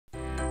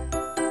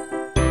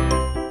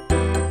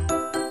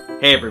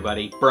Hey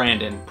everybody,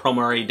 Brandon,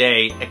 promo every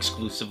day,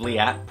 exclusively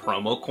at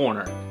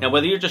PromoCorner. Now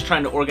whether you're just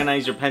trying to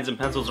organize your pens and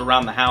pencils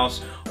around the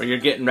house or you're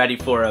getting ready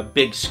for a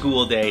big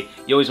school day,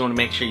 you always want to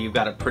make sure you've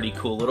got a pretty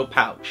cool little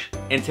pouch.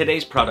 And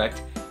today's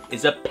product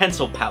is a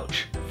pencil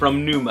pouch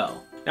from Numo.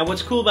 Now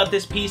what's cool about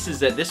this piece is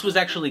that this was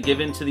actually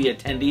given to the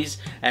attendees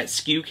at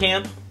SKU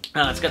Camp.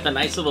 It's got the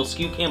nice little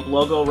SKU Camp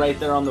logo right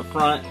there on the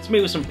front. It's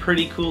made with some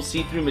pretty cool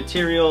see-through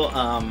material.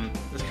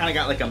 It's kind of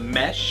got like a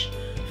mesh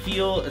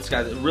feel. It's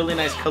got a really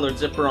nice colored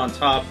zipper on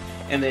top,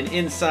 and then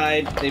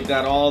inside they've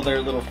got all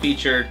their little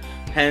featured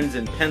pens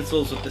and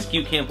pencils with the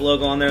SKU Camp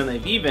logo on there, and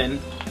they've even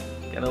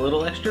got a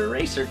little extra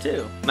eraser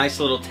too. Nice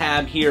little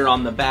tab here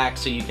on the back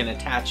so you can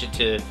attach it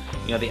to,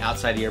 you know, the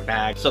outside of your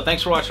bag. So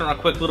thanks for watching our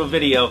quick little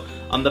video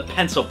on the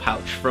pencil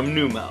pouch from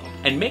Numo.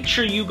 And make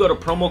sure you go to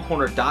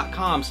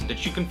PromoCorner.com so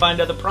that you can find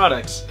other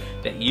products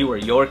that you or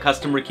your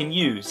customer can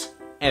use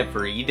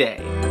every day.